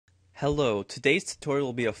Hello, today's tutorial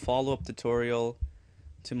will be a follow-up tutorial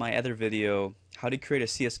to my other video, how to create a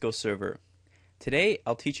CSGO server. Today,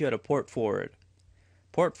 I'll teach you how to port forward.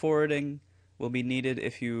 Port forwarding will be needed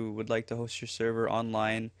if you would like to host your server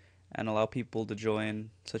online and allow people to join,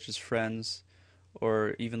 such as friends,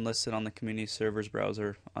 or even listen on the community servers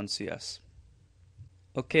browser on CS.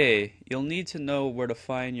 Okay, you'll need to know where to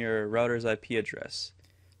find your router's IP address.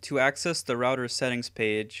 To access the router settings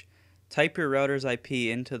page, type your router's IP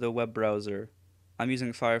into the web browser. I'm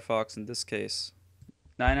using Firefox in this case.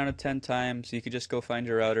 9 out of 10 times, you could just go find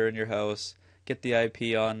your router in your house, get the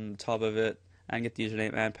IP on top of it, and get the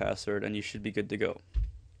username and password, and you should be good to go.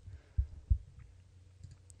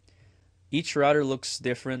 Each router looks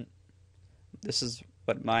different. This is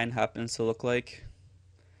what mine happens to look like.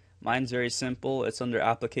 Mine's very simple. It's under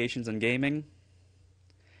Applications and Gaming,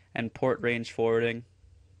 and Port Range Forwarding.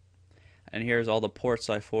 And here's all the ports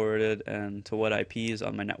I forwarded and to what IPs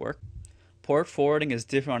on my network. Port forwarding is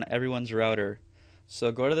different on everyone's router.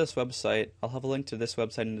 So go to this website. I'll have a link to this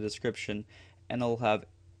website in the description, and it'll have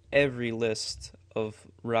every list of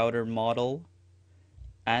router model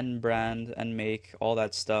and brand and make, all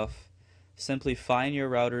that stuff. Simply find your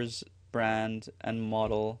router's brand and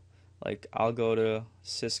model. Like I'll go to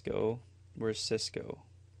Cisco. Where's Cisco?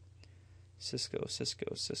 Cisco. It's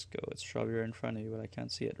probably right in front of you, but I can't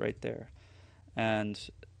see it right there. And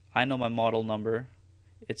I know my model number.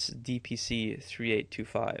 It's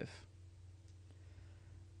DPC3825.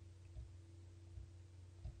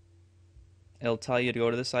 It'll tell you to go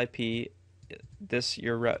to this IP.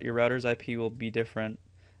 Your router's IP will be different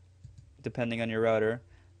depending on your router,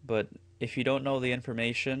 but if you don't know the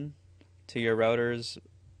information to your router's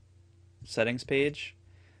settings page,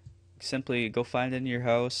 simply go find it in your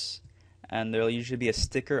house, and there'll usually be a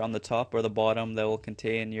sticker on the top or the bottom that will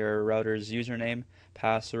contain your router's username,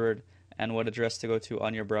 password, and what address to go to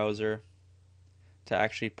on your browser to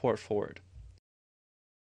actually port forward.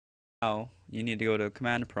 Now you need to go to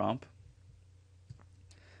command prompt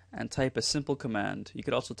and type a simple command. You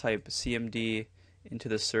could also type CMD into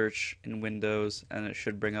the search in Windows and it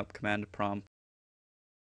should bring up command prompt.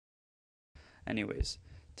 Anyways,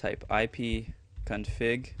 type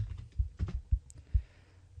ipconfig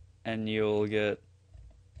and you'll get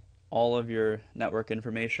all of your network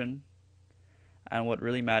information. And what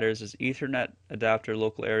really matters is Ethernet adapter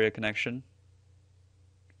local area connection.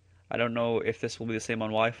 I don't know if this will be the same on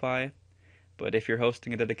Wi-Fi, but if you're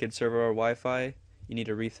hosting a dedicated server or Wi-Fi, you need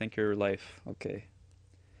to rethink your life. Okay.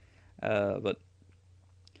 But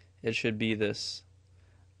it should be this.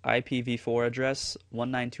 IPv4 address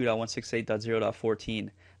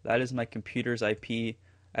 192.168.0.14. That is my computer's IP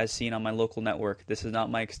as seen on my local network. This is not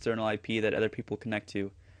my external IP that other people connect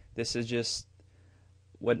to. This is just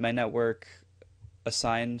what my network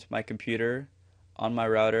assigned my computer on my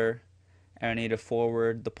router, and I need to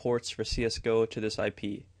forward the ports for CSGO to this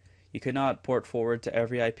IP. You cannot port forward to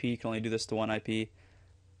every IP, you can only do this to one IP.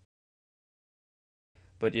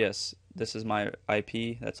 But yes, this is my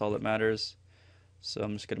IP, that's all that matters. So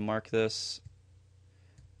I'm just going to mark this,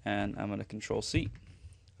 and I'm going to Control C.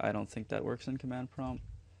 I don't think that works in command prompt.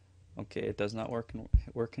 Okay, it does not work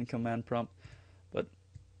in command prompt, but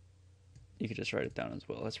you could just write it down as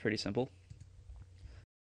well. That's pretty simple.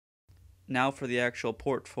 Now for the actual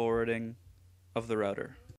port forwarding of the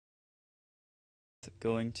router.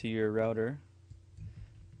 Going to your router,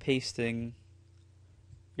 pasting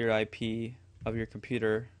your IP of your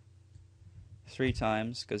computer 3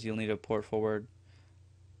 times, because you'll need to port forward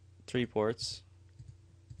 3 ports.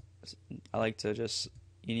 I like to just,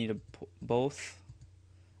 you need both.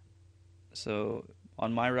 So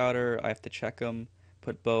on my router, I have to check them,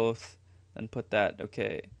 put both, then put that.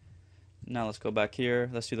 Okay. Now let's go back here.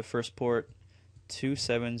 Let's do the first port,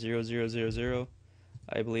 270000.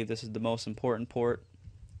 I believe this is the most important port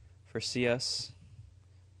for CS.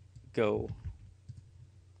 Go.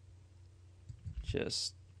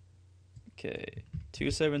 Just, okay,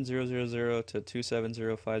 27000 to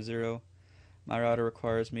 27050. My router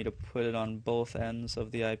requires me to put it on both ends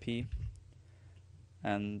of the IP.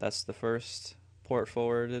 And that's the first port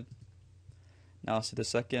forwarded. Now let's do the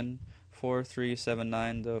second,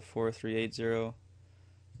 4379 to 4380,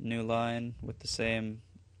 new line with the same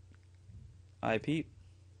IP,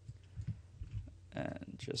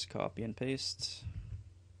 and just copy and paste.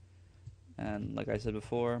 And like I said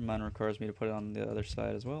before, mine requires me to put it on the other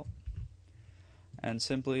side as well. And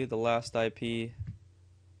simply the last IP,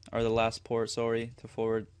 or the last port, sorry, to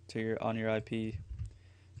forward to your on your IP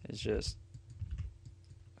is just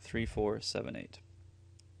 3478.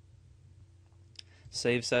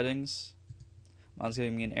 Save settings. Mine's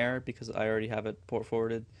giving me an error because I already have it port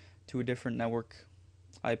forwarded to a different network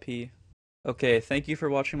IP. Okay, thank you for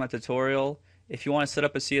watching my tutorial. If you want to set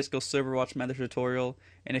up a CSGO server, watch my other tutorial.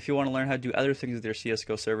 And if you want to learn how to do other things with your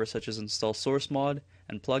CSGO server, such as install source mod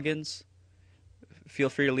and plugins, feel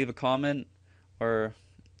free to leave a comment or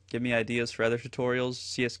give me ideas for other tutorials,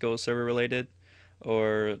 CSGO server related,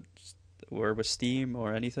 or with Steam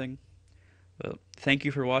or anything. Thank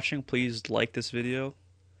you for watching. Please like this video,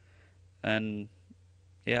 and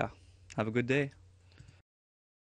yeah, have a good day.